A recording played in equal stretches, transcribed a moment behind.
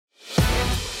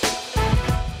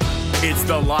It's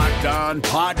the Locked On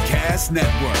Podcast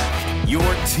Network, your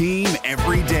team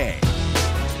every day.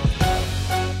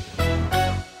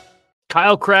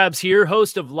 Kyle Krabs here,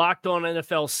 host of Locked On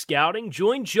NFL Scouting.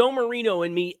 Join Joe Marino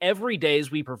and me every day as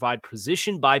we provide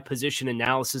position-by-position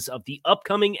analysis of the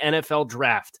upcoming NFL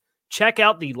Draft. Check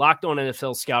out the Locked On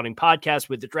NFL Scouting podcast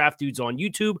with the Draft Dudes on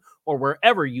YouTube or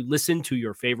wherever you listen to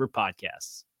your favorite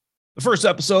podcasts. The first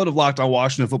episode of Locked On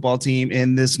Washington Football Team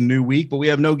in this new week, but we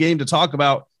have no game to talk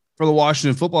about for the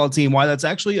Washington Football Team. Why that's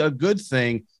actually a good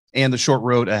thing and the short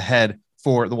road ahead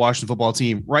for the Washington Football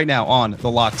Team right now on the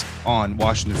Locked On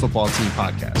Washington Football Team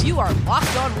podcast. You are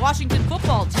Locked On Washington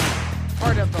Football Team,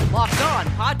 part of the Locked On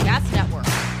Podcast Network,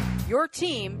 your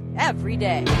team every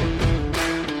day.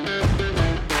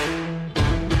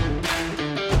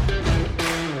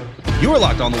 You are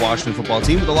Locked On the Washington Football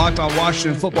Team with the Locked On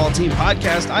Washington Football Team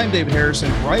podcast. I'm David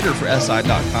Harrison, writer for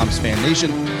SI.com's Fan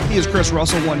Nation. He is Chris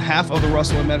Russell, one half of the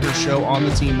Russell and Medhurst show on the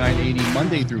Team 980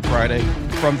 Monday through Friday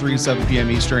from 3 to 7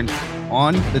 p.m. Eastern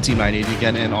on the Team 980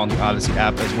 again and on the Odyssey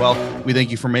app as well. We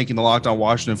thank you for making the Locked On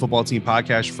Washington Football Team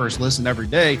podcast your first listen every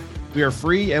day. We are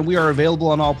free and we are available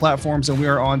on all platforms, and we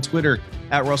are on Twitter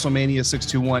at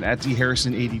WrestleMania621, at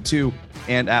DHarrison82,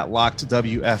 and at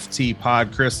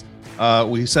LockedWFT Chris,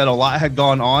 we said a lot had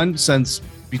gone on since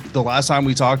the last time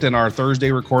we talked in our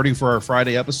Thursday recording for our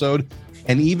Friday episode,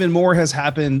 and even more has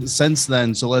happened since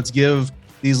then. So let's give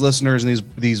these listeners and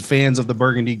these fans of the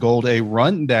Burgundy Gold a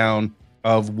rundown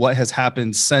of what has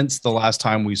happened since the last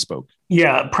time we spoke.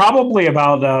 Yeah, probably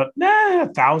about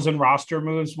 1,000 roster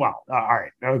moves. Well, all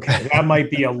right. Okay. That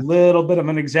might be a little bit of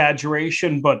an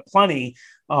exaggeration, but plenty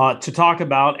to talk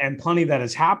about, and plenty that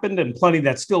has happened and plenty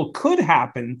that still could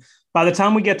happen by the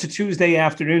time we get to Tuesday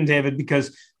afternoon, David,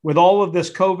 because with all of this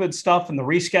COVID stuff and the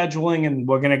rescheduling, and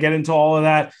we're going to get into all of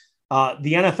that,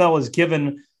 the NFL has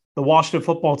given the Washington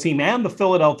Football Team and the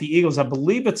Philadelphia Eagles, I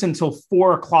believe it's until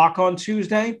 4 o'clock on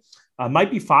Tuesday,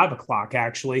 might be 5 o'clock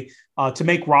actually, to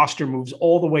make roster moves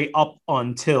all the way up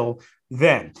until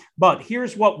then. But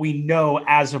here's what we know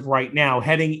as of right now,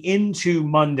 heading into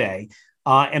Monday,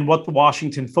 and what the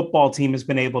Washington Football Team has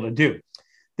been able to do.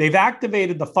 They've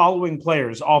activated the following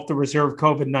players off the reserve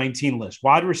COVID-19 list.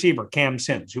 Wide receiver Cam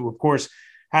Sims, who, of course,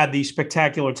 had the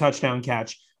spectacular touchdown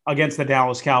catch against the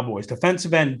Dallas Cowboys.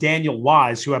 Defensive end Daniel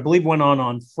Wise, who I believe went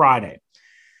on Friday.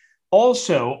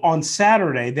 Also, on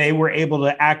Saturday, they were able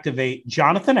to activate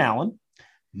Jonathan Allen,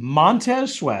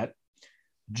 Montez Sweat,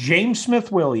 James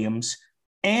Smith-Williams,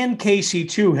 and Casey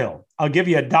Toohill. I'll give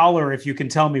you $1 if you can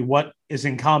tell me what is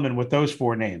in common with those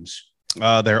four names.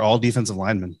 They're all defensive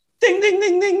linemen. Ding, ding,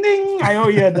 ding, ding, ding. I owe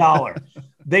you $1.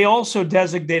 They also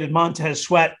designated Montez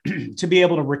Sweat to be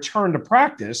able to return to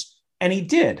practice, and he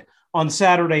did on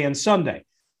Saturday and Sunday.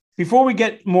 Before we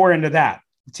get more into that,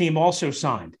 the team also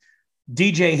signed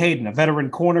DJ Hayden, a veteran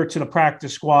corner, to the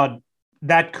practice squad.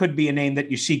 That could be a name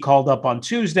that you see called up on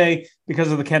Tuesday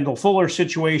because of the Kendall Fuller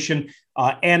situation,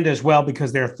 and as well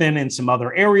because they're thin in some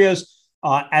other areas.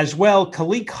 As well,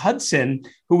 Khaleke Hudson,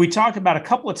 who we talked about a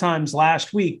couple of times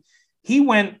last week, he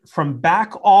went from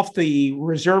back off the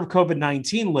reserve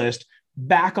COVID-19 list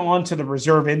back onto the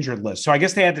reserve injured list. So I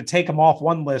guess they had to take him off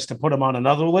one list to put him on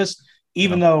another list,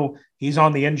 even though he's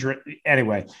on the injured.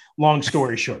 Anyway, long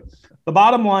story short, the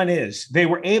bottom line is they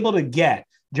were able to get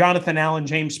Jonathan Allen,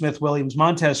 James Smith-Williams,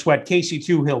 Montez Sweat, Casey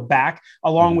Toohill back,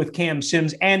 along with Cam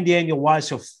Sims and Daniel Wise.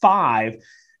 So 5,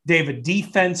 David,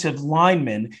 defensive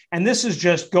linemen. And this is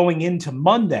just going into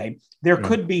Monday. There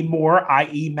could be more,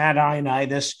 i.e. Matt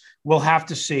Ioannidis. We'll have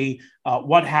to see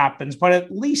what happens, but at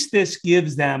least this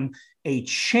gives them a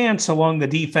chance along the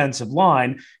defensive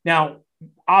line. Now,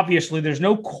 obviously, there's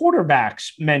no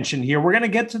quarterbacks mentioned here. We're going to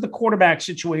get to the quarterback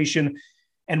situation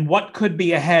and what could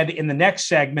be ahead in the next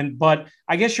segment, but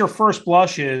I guess your first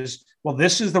blush is, well,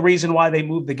 this is the reason why they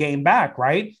moved the game back,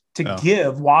 right? To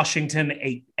give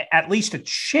Washington at least a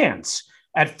chance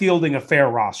at fielding a fair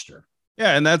roster.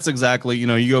 Yeah, and that's exactly,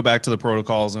 you go back to the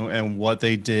protocols and what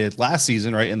they did last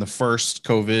season, right, in the first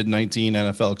COVID-19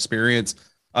 NFL experience,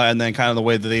 and then kind of the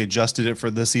way that they adjusted it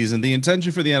for this season. The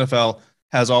intention for the NFL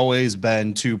has always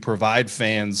been to provide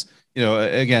fans,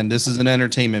 again, this is an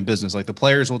entertainment business. Like the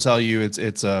players will tell you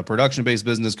it's a production-based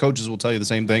business. Coaches will tell you the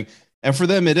same thing. And for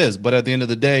them, it is. But at the end of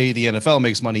the day, the NFL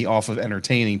makes money off of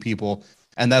entertaining people,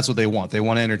 and that's what they want. They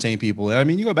want to entertain people. I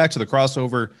mean, you go back to the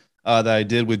crossover that I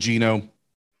did with Gino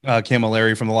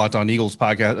Camilleri from the Locked On Eagles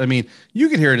podcast. I mean, you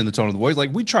can hear it in the tone of the voice.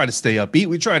 Like, we try to stay upbeat.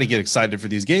 We try to get excited for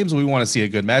these games. We want to see a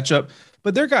good matchup.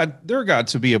 But there got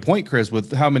to be a point, Chris,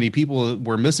 with how many people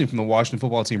were missing from the Washington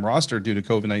Football Team roster due to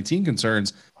COVID-19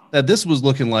 concerns, that this was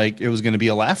looking like it was going to be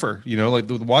a laugher. Like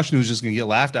the Washington was just going to get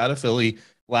laughed out of Philly,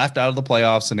 laughed out of the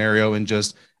playoff scenario and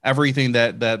just everything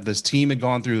that this team had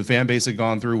gone through, the fan base had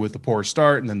gone through with the poor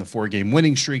start and then the 4-game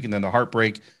winning streak and then the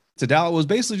heartbreak to Dallas was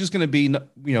basically just going to be,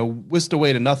 whisked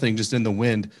away to nothing, just in the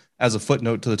wind as a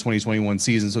footnote to the 2021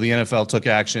 season. So the NFL took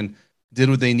action, did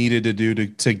what they needed to do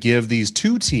to give these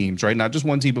two teams, right? Not just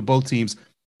one team, but both teams,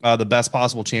 the best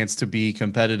possible chance to be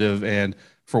competitive. And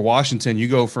for Washington, you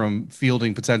go from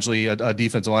fielding potentially a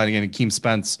defensive line again, and Keem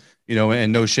Spence,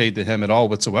 and no shade to him at all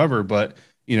whatsoever, but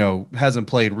hasn't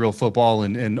played real football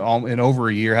in over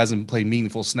a year, hasn't played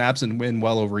meaningful snaps in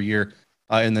well over a year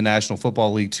in the National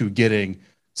Football League, to getting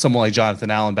someone like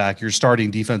Jonathan Allen back, your starting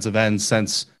defensive end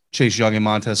since Chase Young and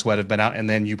Montez Sweat have been out, and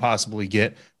then you possibly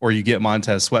get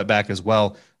Montez Sweat back as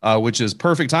well, which is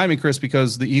perfect timing, Chris,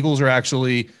 because the Eagles are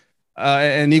actually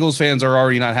and Eagles fans are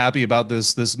already not happy about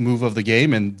this move of the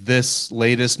game, and this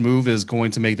latest move is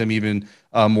going to make them even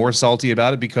more salty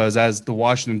about it, because as the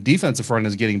Washington defensive front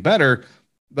is getting better,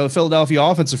 the Philadelphia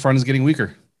offensive front is getting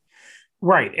weaker.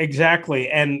 Right, exactly.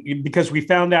 And because we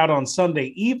found out on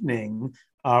Sunday evening,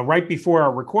 right before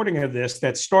our recording of this,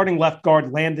 that starting left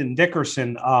guard Landon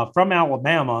Dickerson from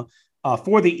Alabama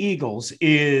for the Eagles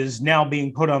is now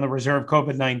being put on the reserve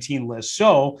COVID-19 list.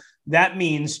 So that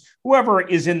means whoever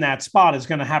is in that spot is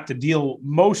going to have to deal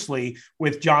mostly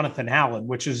with Jonathan Allen,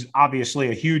 which is obviously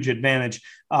a huge advantage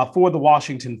for the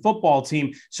Washington football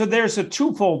team. So there's a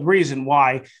twofold reason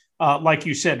why, like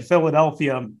you said,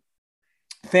 Philadelphia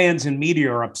fans and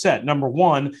media are upset. Number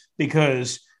one,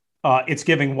 because it's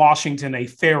giving Washington a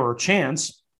fairer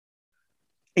chance,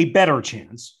 a better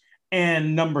chance.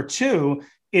 And number two,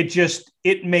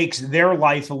 it makes their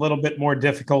life a little bit more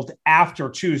difficult after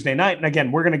Tuesday night. And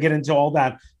again, we're going to get into all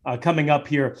that coming up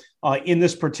here in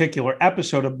this particular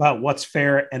episode about what's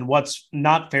fair and what's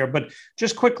not fair. But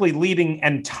just quickly leading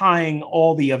and tying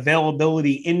all the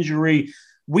availability, injury,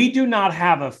 we do not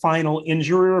have a final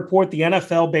injury report. The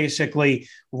NFL basically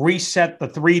reset the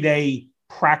 3-day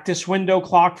practice window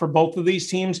clock for both of these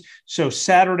teams. So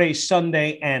Saturday,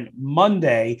 Sunday, and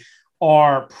Monday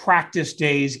are practice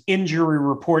days, injury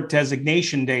report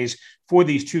designation days for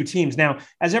these two teams. Now,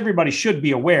 as everybody should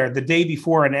be aware, the day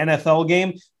before an NFL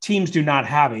game, teams do not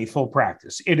have a full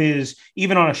practice. It is,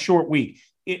 even on a short week,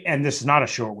 and this is not a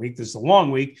short week, this is a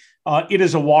long week, it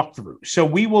is a walkthrough. So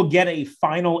we will get a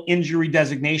final injury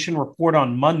designation report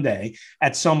on Monday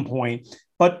at some point.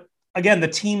 But again, the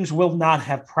teams will not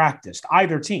have practiced,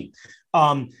 either team.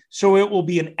 So it will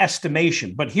be an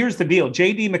estimation. But here's the deal.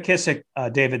 J.D. McKissick,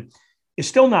 David, is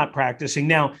still not practicing.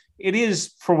 Now, it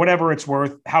is, for whatever it's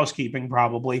worth, housekeeping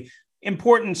probably,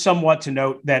 important somewhat to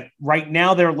note that right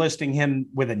now they're listing him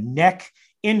with a neck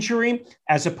injury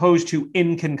as opposed to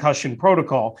in concussion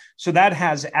protocol. So that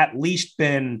has at least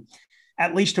been a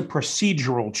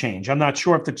procedural change. I'm not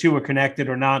sure if the two are connected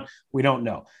or not. We don't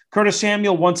know. Curtis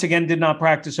Samuel, once again, did not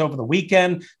practice over the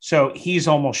weekend, so he's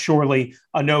almost surely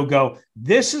a no-go.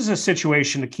 This is a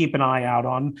situation to keep an eye out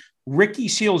on. Ricky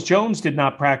Seals-Jones did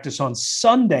not practice on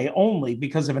Sunday only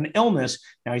because of an illness.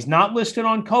 Now, he's not listed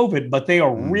on COVID, but they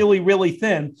are really, really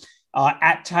thin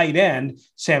at tight end.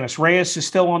 Sammis Reyes is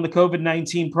still on the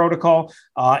COVID-19 protocol,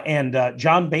 and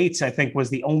John Bates, I think, was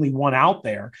the only one out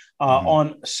there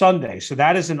on Sunday. So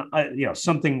that is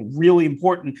something really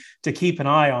important to keep an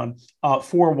eye on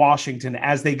for Washington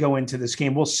as they go into this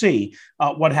game. We'll see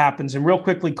what happens. And real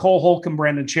quickly, Cole Holcomb,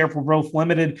 Brandon Scherff were both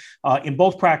limited in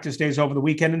both practice days over the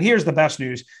weekend. And here's the best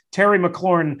news. Terry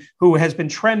McLaurin, who has been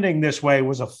trending this way,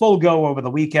 was a full go over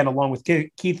the weekend, along with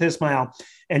Keith Ismail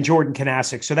and Jordan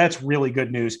Kanasic. So that's really good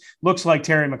news. Looks like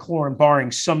Terry McLaurin,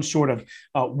 barring some sort of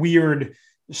weird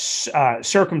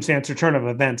circumstance or turn of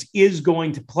events, is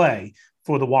going to play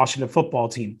for the Washington football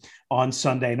team on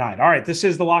Sunday night. All right, this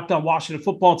is the Locked On Washington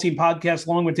Football Team podcast,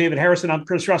 along with David Harrison. I'm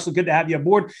Chris Russell. Good to have you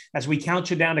aboard as we count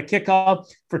you down to kickoff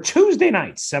for Tuesday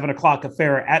night, 7 o'clock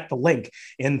affair at the Link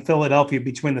in Philadelphia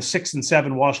between the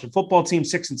 6-7 Washington football team,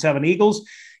 6-7 Eagles.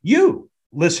 You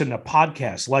listen to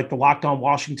podcasts like the Locked On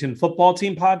Washington Football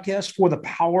Team podcast for the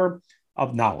power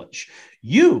of knowledge.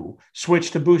 You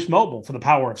switch to Boost Mobile for the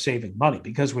power of saving money,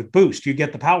 because with Boost, you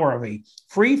get the power of a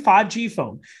free 5G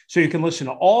phone so you can listen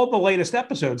to all the latest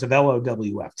episodes of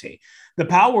LOWFT. The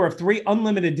power of 3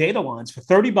 unlimited data lines for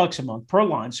 $30 a month per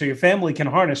line so your family can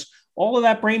harness all of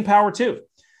that brain power too.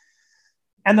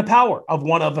 And the power of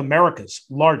one of America's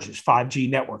largest 5G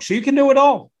networks. So you can do it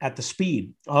all at the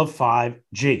speed of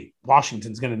 5G.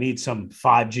 Washington's going to need some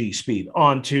 5G speed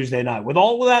on Tuesday night. With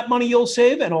all of that money you'll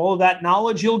save and all of that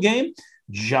knowledge you'll gain,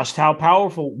 Just how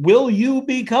powerful will you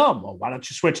become? Well, why don't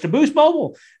you switch to Boost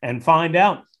Mobile and find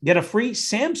out? Get a free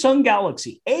Samsung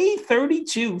Galaxy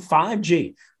A32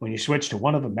 5G when you switch to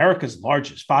one of America's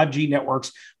largest 5G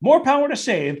networks. More power to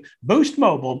save. Boost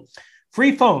Mobile.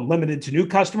 Free phone limited to new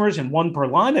customers and one per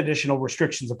line. Additional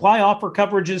restrictions apply. Offer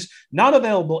coverages not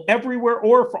available everywhere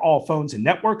or for all phones and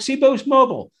networks. See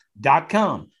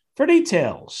boostmobile.com for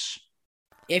details.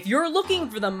 If you're looking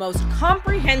for the most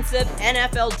comprehensive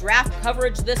NFL draft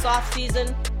coverage this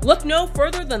offseason, look no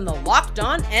further than the Locked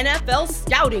On NFL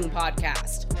Scouting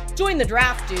Podcast. Join the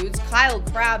draft dudes, Kyle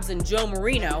Krabs and Joe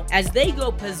Marino, as they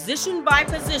go position by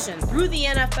position through the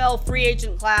NFL free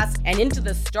agent class and into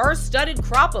the star-studded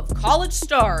crop of college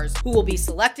stars who will be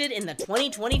selected in the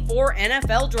 2024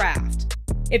 NFL Draft.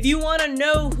 If you want to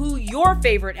know who your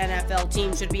favorite NFL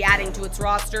team should be adding to its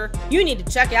roster, you need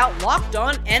to check out Locked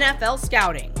On NFL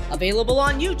Scouting, available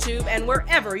on YouTube and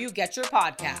wherever you get your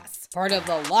podcasts. Part of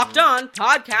the Locked On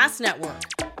Podcast Network,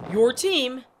 your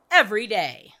team every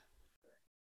day.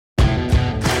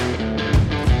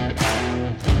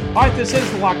 All right, this is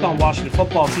the Locked On Washington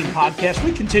Football Team podcast.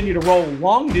 We continue to roll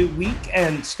along, new week,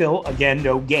 and still, again,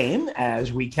 no game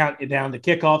as we count you down to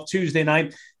kickoff Tuesday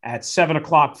night at 7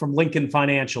 o'clock from Lincoln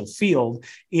Financial Field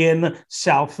in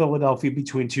South Philadelphia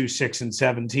between 2, 6, and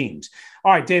 7 teams.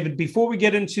 All right, David, before we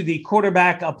get into the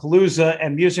quarterback-a-palooza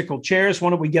and musical chairs, why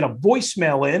don't we get a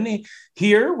voicemail in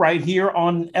here, right here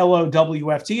on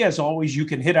LOWFT. As always, you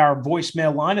can hit our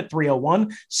voicemail line at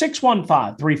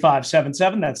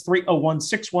 301-615-3577. That's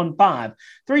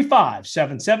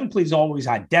 301-615-3577. Please always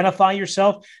identify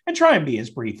yourself and try and be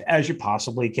as brief as you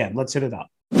possibly can. Let's hit it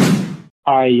up.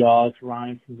 All right, y'all. It's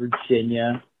Ryan from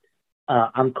Virginia.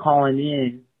 I'm calling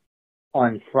in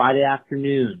on Friday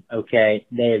afternoon, okay?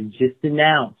 They have just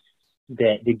announced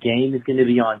that the game is going to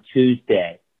be on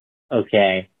Tuesday,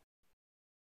 okay?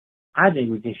 I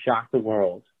think we can shock the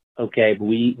world, okay? But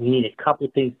we need a couple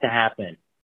things to happen.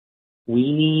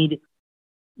 We need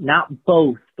not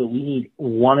both, but we need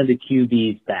one of the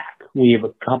QBs back. We have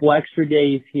a couple extra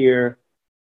days here,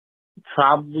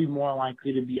 probably more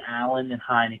likely to be Allen than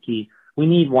Heineke. We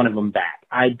need one of them back.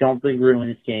 I don't think we're going to win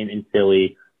this game in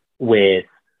Philly with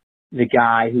the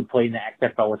guy who played in the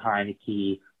XFL with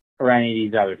Heineke or any of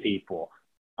these other people.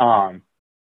 And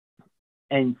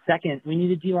second, we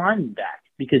need a D lineman back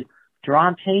because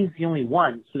Deron Payne's the only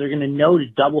one, so they're going to know to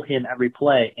double him every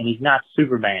play, and he's not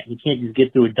Superman. He can't just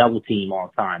get through a double team all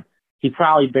the time. He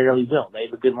probably barely will. They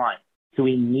have a good line. So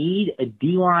we need a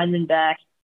D lineman back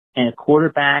and a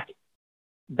quarterback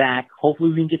back.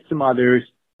 Hopefully we can get some others.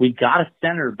 We got a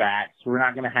center back, so we're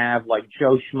not going to have like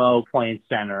Joe Schmo playing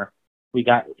center. We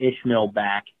got Ishmael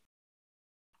back.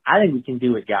 I think we can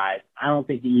do it, guys. I don't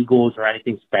think the Eagles are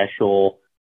anything special.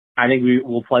 I think we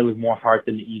will play with more heart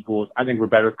than the Eagles. I think we're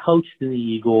better coached than the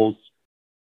Eagles.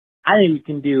 I think we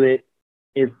can do it.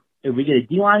 If we get a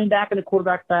D-lineman back and a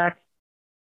quarterback back,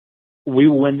 we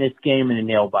will win this game in a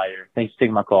nail-biter. Thanks for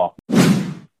taking my call.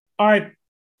 All right.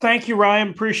 Thank you, Ryan.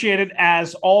 Appreciate it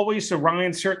as always. So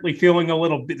Ryan's certainly feeling a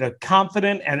little bit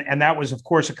confident, and that was, of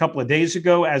course, a couple of days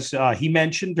ago, as he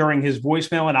mentioned during his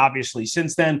voicemail. And obviously,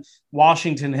 since then,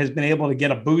 Washington has been able to get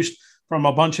a boost from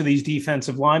a bunch of these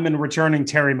defensive linemen returning.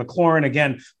 Terry McLaurin,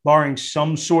 again, barring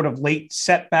some sort of late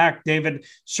setback, David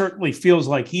certainly feels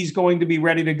like he's going to be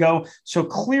ready to go. So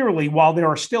clearly, while there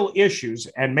are still issues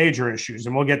and major issues,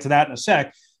 and we'll get to that in a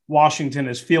sec, Washington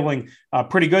is feeling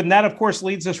pretty good. And that, of course,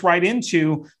 leads us right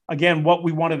into, again, what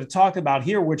we wanted to talk about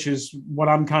here, which is what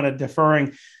I'm kind of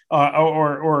deferring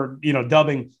or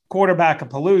dubbing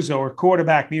quarterback-a-palooza or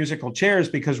quarterback musical chairs,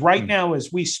 because right now,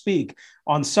 as we speak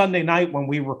on Sunday night when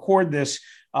we record this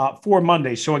for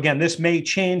Monday. So again, this may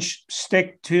change.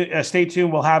 Stay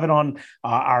tuned. We'll have it on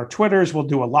our Twitters. We'll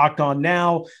do a Locked On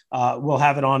Now. We'll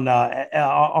have it on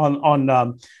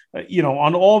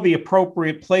all the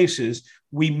appropriate places.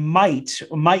 We might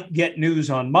get news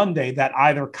on Monday that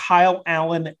either Kyle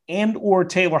Allen and or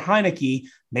Taylor Heineke,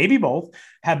 maybe both,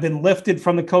 have been lifted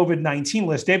from the COVID-19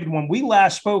 list. David, when we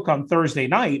last spoke on Thursday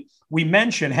night, we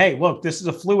mentioned, hey, look, this is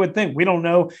a fluid thing. We don't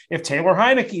know if Taylor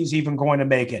Heineke is even going to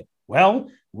make it. Well,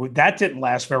 that didn't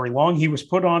last very long. He was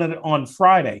put on it on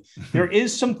Friday. There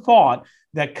is some thought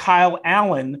that Kyle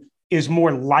Allen is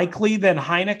more likely than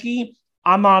Heineke.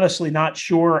 I'm honestly not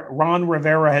sure. Ron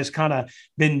Rivera has kind of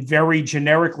been very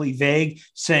generically vague,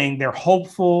 saying they're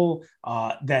hopeful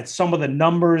that some of the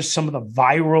numbers, some of the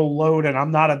viral load, and I'm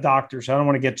not a doctor, so I don't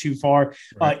want to get too far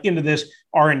into this,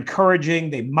 are encouraging.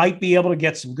 They might be able to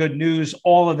get some good news,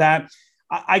 all of that.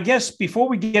 I guess before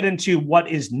we get into what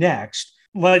is next,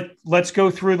 let's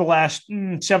go through the last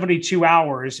 72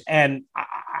 hours. And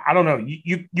I don't know.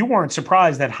 You weren't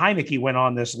surprised that Heineke went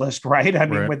on this list, right? I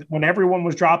mean, Right. when everyone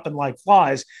was dropping like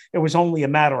flies, it was only a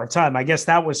matter of time. I guess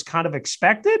that was kind of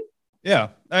expected. Yeah.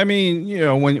 I mean,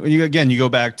 when you go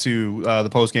back to the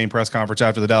post-game press conference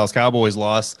after the Dallas Cowboys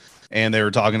loss, and they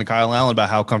were talking to Kyle Allen about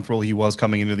how comfortable he was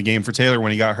coming into the game for Taylor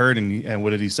when he got hurt. And what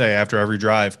did he say? After every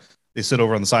drive, they sit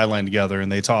over on the sideline together and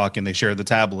they talk and they share the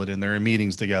tablet and they're in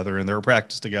meetings together and they're in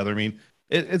practice together. I mean,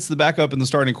 it's the backup and the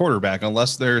starting quarterback,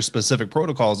 unless there's specific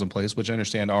protocols in place, which I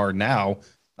understand are now,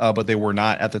 but they were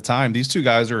not at the time. These two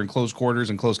guys are in close quarters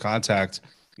and close contact,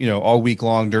 all week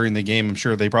long during the game. I'm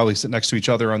sure they probably sit next to each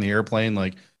other on the airplane,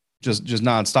 like just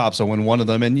nonstop. So when one of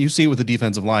them, and you see it with the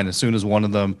defensive line, as soon as one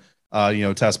of them,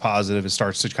 test positive, it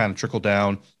starts to kind of trickle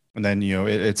down. And then,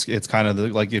 it's kind of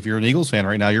like, if you're an Eagles fan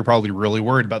right now, you're probably really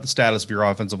worried about the status of your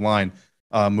offensive line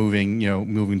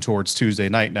moving towards Tuesday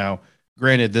night. Now,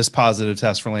 granted, this positive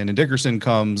test for Landon Dickerson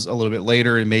comes a little bit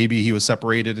later, and maybe he was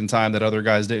separated in time that other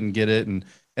guys didn't get it and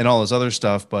all this other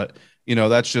stuff. But,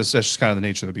 that's just kind of the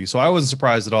nature of the beast. So I wasn't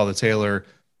surprised at all that Taylor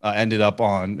ended up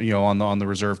on the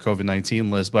reserve COVID-19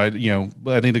 list. But,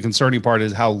 I think the concerning part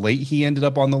is how late he ended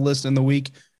up on the list in the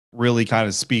week really kind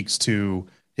of speaks to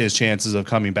his chances of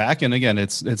coming back. And again,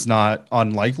 it's not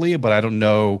unlikely, but I don't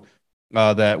know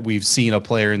that we've seen a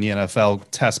player in the NFL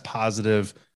test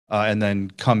positive and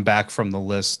then come back from the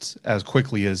list as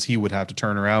quickly as he would have to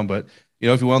turn around. But,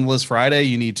 if you went on the list Friday,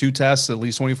 you need 2 tests at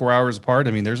least 24 hours apart.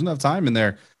 I mean, there's enough time in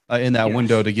there in that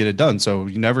window to get it done. So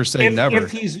you never say never.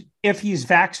 If he's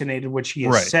vaccinated, which he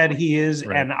has Right. said he is,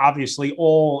 Right. and obviously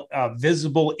all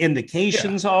visible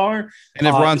indications are. And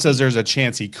if Ron says there's a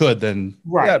chance he could, then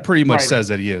that pretty much says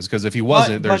that he is. Because if he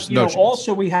wasn't, there's no chance.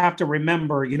 Also, we have to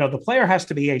remember, the player has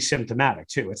to be asymptomatic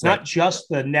too. It's not just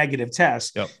the negative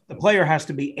test. Yep. The player has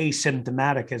to be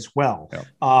asymptomatic as well. Yep.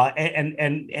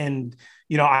 And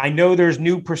I know there's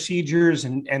new procedures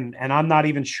and I'm not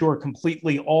even sure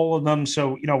completely all of them.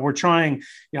 So, we're trying,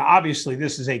 obviously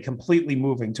this is a completely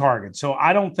moving target. So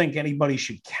I don't think anybody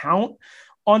should count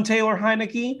on Taylor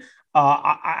Heineke.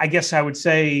 I guess I would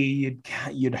say you'd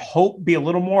be a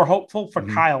little more hopeful for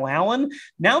Kyle Allen.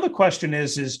 Now the question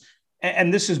is,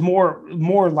 and this is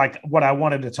more like what I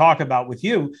wanted to talk about with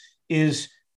you, is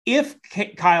if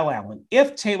Kyle Allen,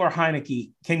 if Taylor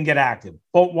Heineke can get active,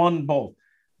 both,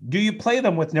 do you play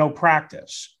them with no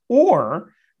practice?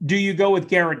 Or do you go with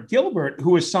Garrett Gilbert,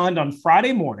 who was signed on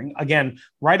Friday morning? Again,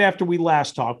 right after we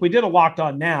last talked. We did a Locked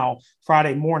On Now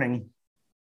Friday morning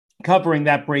covering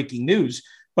that breaking news.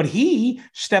 But he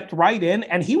stepped right in,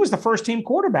 and he was the first-team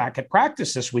quarterback at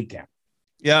practice this weekend.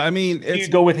 Yeah, I mean, you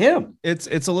go with him. It's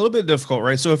a little bit difficult,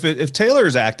 right? So if Taylor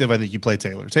is active, I think you play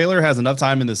Taylor. Taylor has enough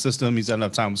time in the system. He's had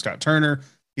enough time with Scott Turner.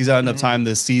 He's had enough time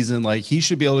this season. Like, he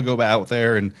should be able to go out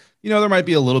there and, there might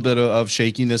be a little bit of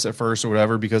shakiness at first or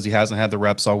whatever because he hasn't had the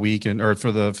reps all week or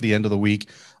for the end of the week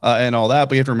and all that.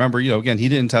 But you have to remember, again, he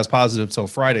didn't test positive till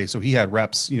Friday, so he had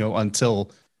reps, until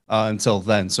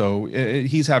then. So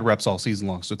he's had reps all season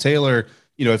long. So Taylor,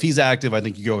 if he's active, I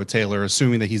think you go with Taylor,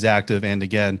 assuming that he's active and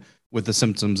again with the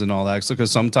symptoms and all that. So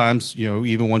because sometimes,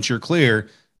 even once you're clear,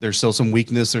 there's still some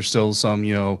weakness, there's still some,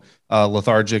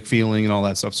 lethargic feeling and all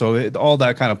that stuff. So all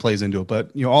that kind of plays into it.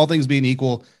 But, all things being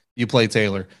equal, you play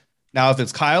Taylor. Now, if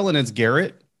it's Kyle and it's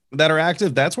Garrett that are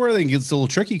active, that's where I think it's a little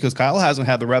tricky because Kyle hasn't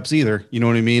had the reps either. You know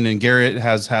what I mean? And Garrett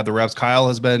has had the reps. Kyle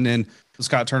has been in the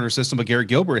Scott Turner system, but Garrett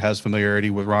Gilbert has familiarity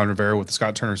with Ron Rivera with the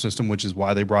Scott Turner system, which is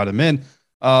why they brought him in.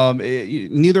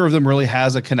 Neither of them really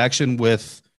has a connection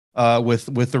with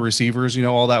the receivers,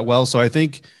 all that well. So I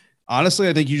think,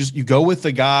 honestly, you go with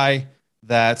the guy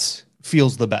that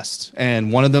feels the best.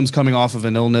 And one of them's coming off of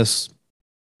an illness.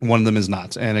 One of them is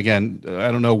not. And again,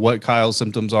 I don't know what Kyle's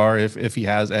symptoms are, if he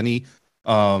has any.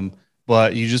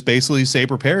 But you just basically stay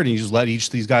prepared and you just let each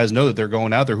of these guys know that they're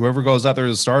going out there. Whoever goes out there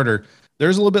as a starter,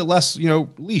 there's a little bit less,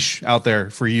 leash out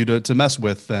there for you to mess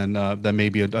with than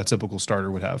maybe a typical starter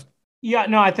would have. Yeah,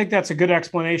 no, I think that's a good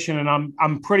explanation, and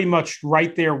I'm pretty much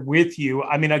right there with you.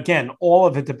 I mean, again, all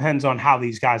of it depends on how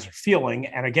these guys are feeling,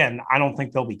 and again, I don't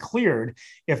think they'll be cleared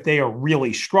if they are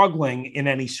really struggling in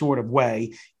any sort of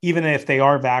way, even if they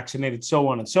are vaccinated, so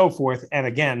on and so forth. And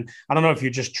again, I don't know if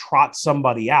you just trot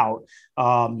somebody out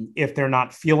if they're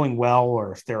not feeling well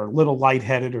or if they're a little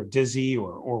lightheaded or dizzy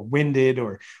or winded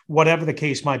or whatever the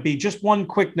case might be. Just one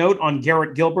quick note on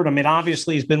Garrett Gilbert. I mean,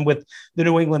 obviously he's been with the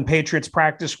New England Patriots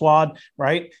practice squad,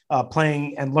 right?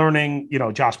 Playing and learning,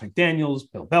 Josh McDaniels,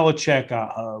 Bill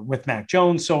Belichick, with Mac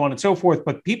Jones, so on and so forth.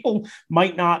 But people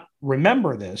might not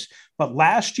remember this, but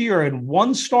last year in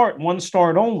one start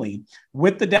only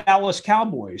with the Dallas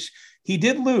Cowboys, he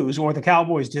did lose, or the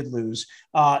Cowboys did lose,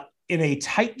 in a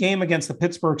tight game against the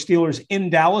Pittsburgh Steelers in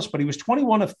Dallas, but he was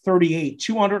 21 of 38,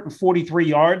 243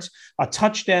 yards, a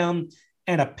touchdown,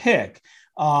 and a pick.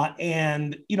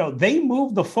 And they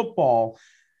moved the football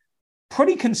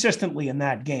pretty consistently in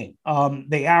that game.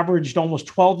 They averaged almost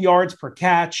 12 yards per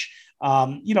catch. A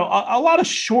lot of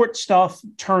short stuff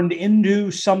turned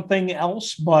into something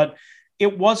else, but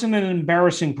it wasn't an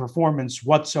embarrassing performance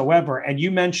whatsoever. And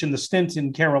you mentioned the stint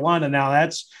in Carolina. Now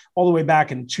that's all the way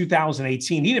back in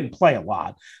 2018. He didn't play a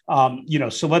lot,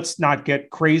 so let's not get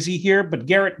crazy here. But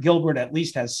Garrett Gilbert at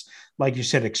least has, like you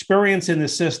said, experience in the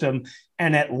system.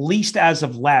 And at least as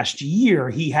of last year,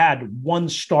 he had one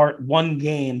start, one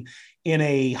game in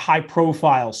a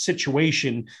high-profile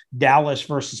situation, Dallas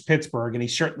versus Pittsburgh, and he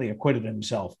certainly acquitted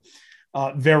himself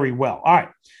very well. All right.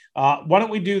 Why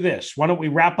don't we do this? Why don't we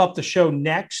wrap up the show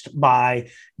next by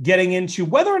getting into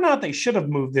whether or not they should have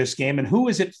moved this game and who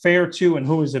is it fair to and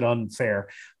who is it unfair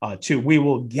to? We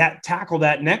will tackle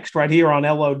that next right here on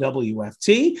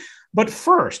LOWFT. But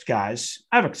first, guys,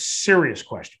 I have a serious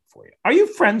question for you. Are you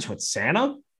friends with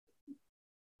Santa?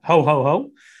 Ho, ho,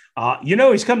 ho.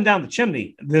 He's coming down the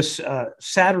chimney this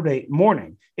Saturday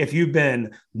morning if you've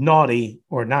been naughty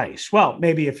or nice. Well,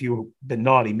 maybe if you've been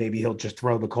naughty, maybe he'll just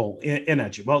throw the coal in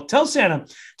at you. Well, tell Santa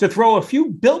to throw a few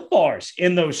Built Bars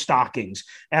in those stockings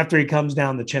after he comes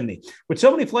down the chimney. With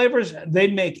so many flavors,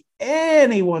 they'd make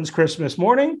anyone's Christmas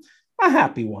morning a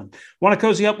happy one. Want to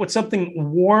cozy up with something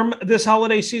warm this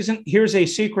holiday season? Here's a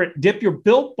secret. Dip your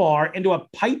Built Bar into a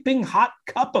piping hot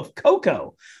cup of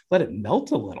cocoa. Let it melt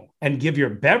a little and give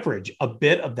your beverage a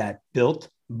bit of that Built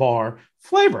Bar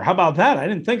flavor. How about that? I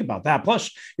didn't think about that. Plus,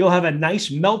 you'll have a nice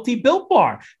melty Built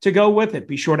Bar to go with it.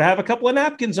 Be sure to have a couple of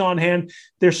napkins on hand.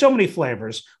 There's so many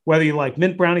flavors, whether you like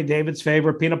mint brownie, David's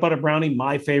favorite, peanut butter brownie,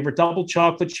 my favorite, double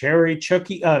chocolate, cherry,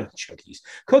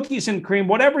 cookies and cream,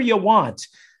 whatever you want.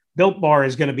 Built Bar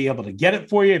is going to be able to get it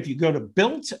for you if you go to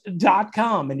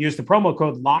built.com and use the promo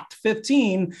code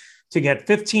LOCKED15 to get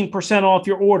 15% off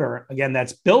your order. Again,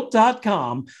 that's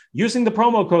built.com using the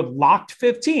promo code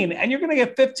LOCKED15, and you're going to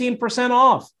get 15%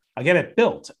 off. Again, at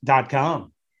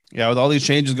built.com. Yeah, with all these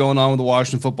changes going on with the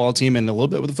Washington football team and a little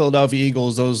bit with the Philadelphia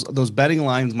Eagles, those betting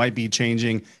lines might be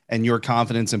changing, and your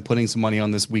confidence in putting some money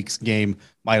on this week's game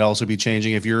might also be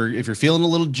changing. If you're feeling a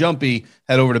little jumpy,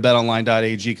 head over to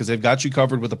betonline.ag because they've got you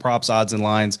covered with the props, odds, and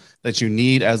lines that you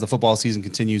need as the football season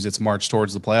continues its march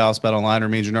towards the playoffs. BetOnline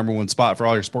remains your number one spot for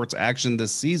all your sports action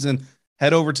this season.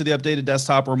 Head over to the updated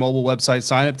desktop or mobile website,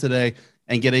 sign up today,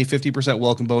 and get a 50%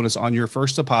 welcome bonus on your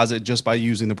first deposit just by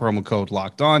using the promo code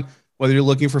LOCKEDON. Whether you're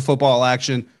looking for football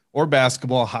action or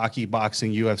basketball, hockey,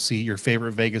 boxing, UFC, your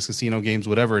favorite Vegas casino games,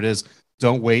 whatever it is,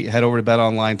 don't wait. Head over to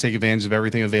BetOnline. Take advantage of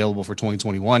everything available for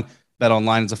 2021.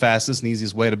 BetOnline is the fastest and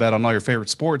easiest way to bet on all your favorite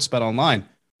sports. BetOnline,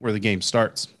 where the game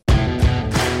starts.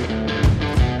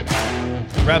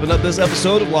 Wrapping up this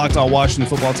episode of Locked On Washington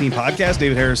Football Team podcast,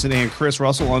 David Harrison and Chris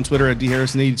Russell on Twitter at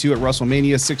DHarrison82, at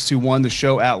WrestleMania621, the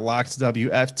show at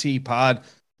LockedWFT Pod.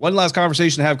 One last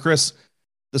conversation to have, Chris.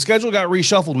 The schedule got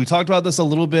reshuffled. We talked about this a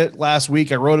little bit last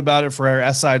week. I wrote about it for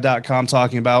our SI.com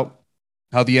talking about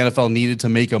how the NFL needed to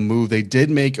make a move. They did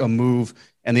make a move,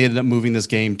 and they ended up moving this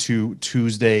game to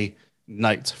Tuesday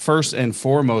night. First and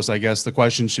foremost, I guess the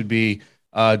question should be,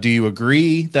 do you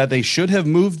agree that they should have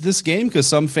moved this game? Because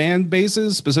some fan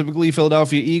bases, specifically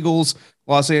Philadelphia Eagles,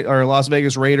 Las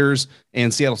Vegas Raiders,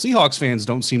 and Seattle Seahawks fans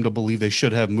don't seem to believe they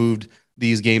should have moved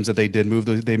these games that they did move.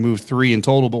 They moved 3 in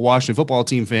total, but Washington football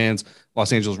team fans,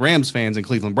 Los Angeles Rams fans, and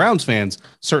Cleveland Browns fans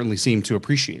certainly seem to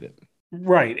appreciate it.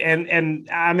 Right. And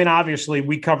I mean, obviously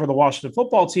we cover the Washington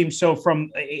football team. So from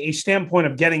a standpoint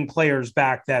of getting players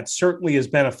back, that certainly is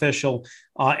beneficial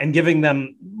and giving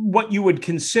them what you would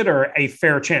consider a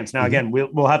fair chance. Now, again,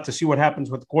 we'll have to see what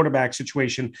happens with the quarterback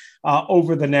situation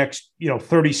over the next,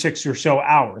 36 or so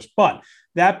hours. But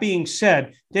that being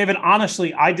said, David,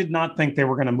 honestly, I did not think they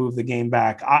were going to move the game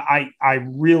back. I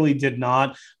really did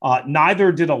not.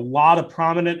 Neither did a lot of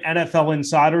prominent NFL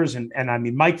insiders. And I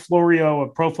mean, Mike Florio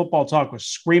of Pro Football Talk was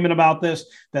screaming about this,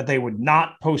 that they would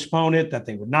not postpone it, that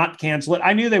they would not cancel it.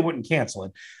 I knew they wouldn't cancel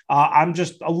it. I'm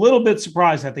just a little bit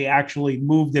surprised that they actually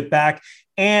moved it back.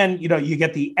 And, you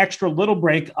get the extra little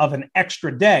break of an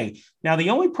extra day. Now,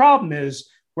 the only problem is,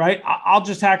 right, I'll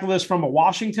just tackle this from a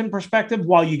Washington perspective.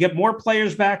 While you get more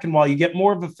players back and while you get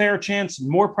more of a fair chance and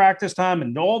more practice time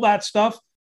and all that stuff,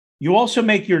 you also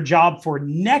make your job for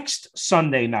next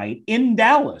Sunday night in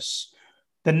Dallas,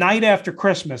 the night after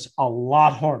Christmas, a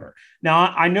lot harder.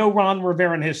 Now, I know Ron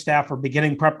Rivera and his staff are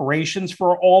beginning preparations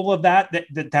for all of that.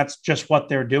 That's just what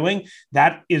they're doing.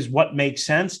 That is what makes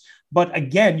sense. But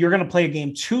again, you're going to play a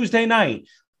game Tuesday night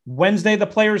Wednesday, the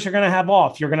players are going to have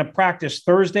off. You're going to practice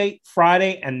Thursday,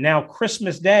 Friday, and now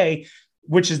Christmas Day,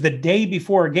 which is the day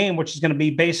before a game, which is going to be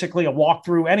basically a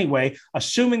walkthrough anyway,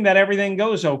 assuming that everything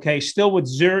goes okay, still with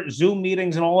Zoom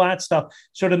meetings and all that stuff.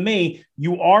 So to me,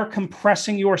 you are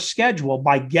compressing your schedule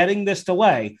by getting this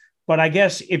delay. But I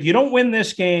guess if you don't win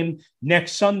this game,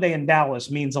 next Sunday in Dallas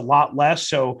means a lot less.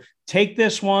 So take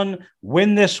this one,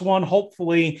 win this one,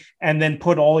 hopefully, and then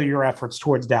put all your efforts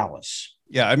towards Dallas.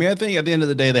 Yeah, I mean, I think at the end of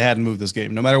the day, they had to move this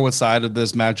game. No matter what side of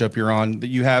this matchup you're on, that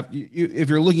you have, if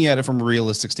you're looking at it from a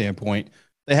realistic standpoint,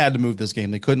 they had to move this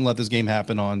game. They couldn't let this game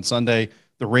happen on Sunday.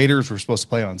 The Raiders were supposed to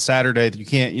play on Saturday. You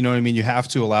can't, you know what I mean? You have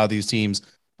to allow these teams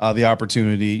the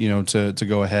opportunity, to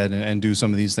go ahead and do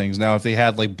some of these things. Now, if they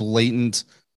had like blatant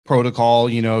protocol,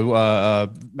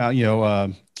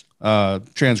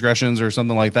 transgressions or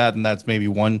something like that, and that's maybe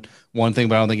one thing,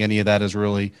 but I don't think any of that is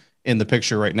really in the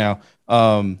picture right now.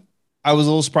 I was a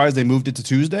little surprised they moved it to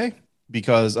Tuesday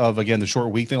because of, again, the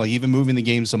short week thing. Like even moving the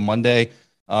games to Monday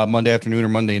afternoon or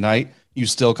Monday night, you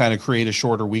still kind of create a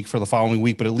shorter week for the following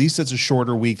week, but at least it's a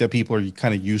shorter week that people are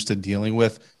kind of used to dealing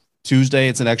with. Tuesday,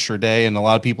 it's an extra day, and a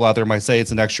lot of people out there might say it's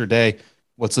an extra day.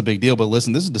 What's the big deal? But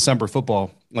listen, this is December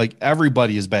football. Like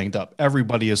everybody is banged up.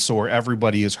 Everybody is sore.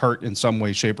 Everybody is hurt in some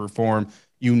way, shape, or form.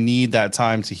 You need that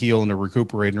time to heal and to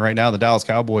recuperate. And right now, the Dallas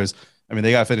Cowboys, I mean,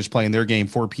 they got finished playing their game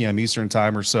 4 p.m. Eastern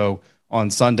time or so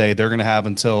on Sunday. They're going to have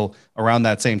until around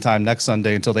that same time next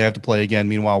Sunday until they have to play again.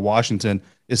 Meanwhile, Washington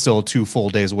is still 2 full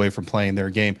days away from playing their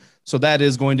game. So that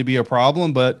is going to be a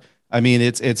problem. But I mean,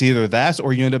 it's either that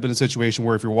or you end up in a situation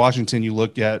where if you're Washington, you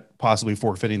look at possibly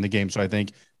forfeiting the game. So I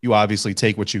think you obviously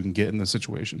take what you can get in this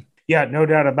situation. Yeah, no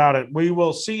doubt about it. We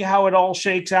will see how it all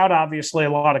shakes out. Obviously, a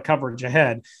lot of coverage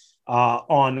ahead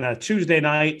on Tuesday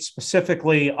night,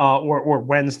 specifically, or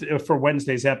Wednesday for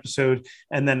Wednesday's episode,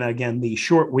 and then again the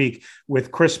short week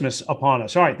with Christmas upon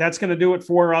us. All right, that's going to do it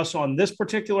for us on this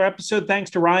particular episode. Thanks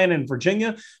to Ryan in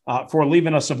Virginia for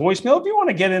leaving us a voicemail. If you want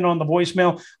to get in on the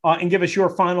voicemail and give us your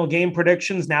final game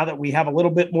predictions now that we have a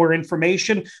little bit more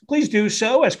information, please do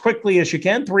so as quickly as you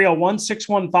can.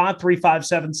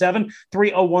 301-615-3577,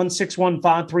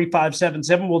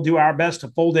 301-615-3577. We'll do our best to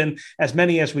fold in as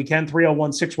many as we can.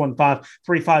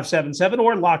 301-615-3577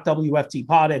 or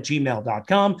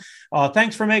lockwftpod@gmail.com.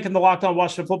 Thanks for making the Locked On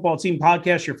Washington Football Team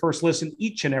podcast your first listen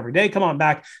each and every day. Come on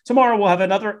back. Tomorrow we'll have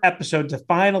another episode to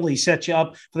finally set you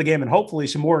up for the game and hopefully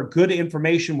some more good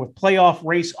information with playoff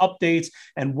race updates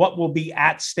and what will be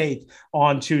at stake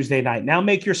on Tuesday night. Now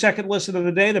make your second listen of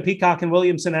the day, the Peacock and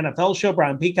Williamson NFL Show.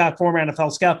 Brian Peacock, former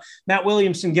NFL scout, Matt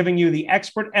Williamson giving you the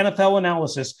expert NFL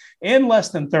analysis in less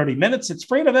than 30 minutes. It's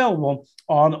free and available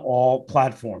on all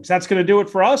platforms. That's going to do it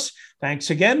for us. Thanks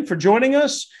again for joining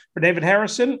us. For David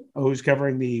Harrison, who's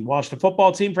covering the Washington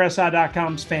Football Team for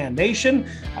SI.com's Fan Nation,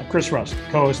 I'm Chris Russell,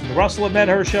 co-host of the Russell and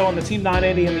Medhurst Show on the Team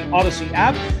 980 and the Odyssey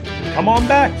app. Come on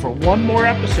back for one more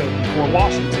episode before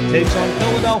Washington takes on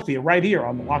Philadelphia right here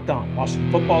on the Locked On Washington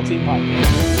Football Team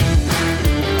podcast.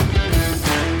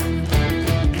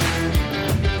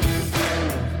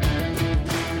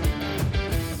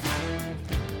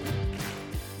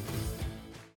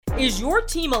 Is your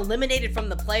team eliminated from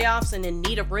the playoffs and in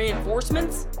need of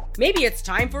reinforcements? Maybe it's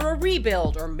time for a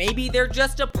rebuild, or maybe they're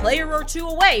just a player or two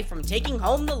away from taking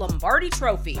home the Lombardi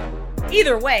Trophy.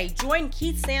 Either way, join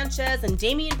Keith Sanchez and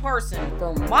Damian Parson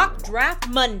for Mock Draft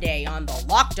Monday on the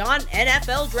Locked On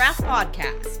NFL Draft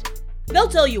Podcast. They'll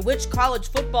tell you which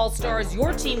college football stars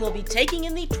your team will be taking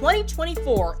in the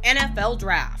 2024 NFL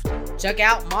Draft. Check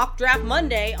out Mock Draft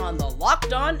Monday on the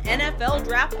Locked On NFL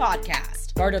Draft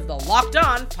Podcast, part of the Locked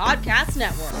On Podcast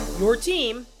Network, your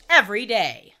team every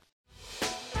day.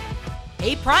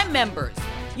 Hey, Prime members,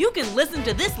 you can listen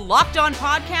to this Locked On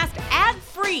podcast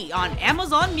ad-free on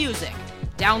Amazon Music.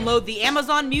 Download the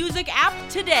Amazon Music app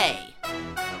today.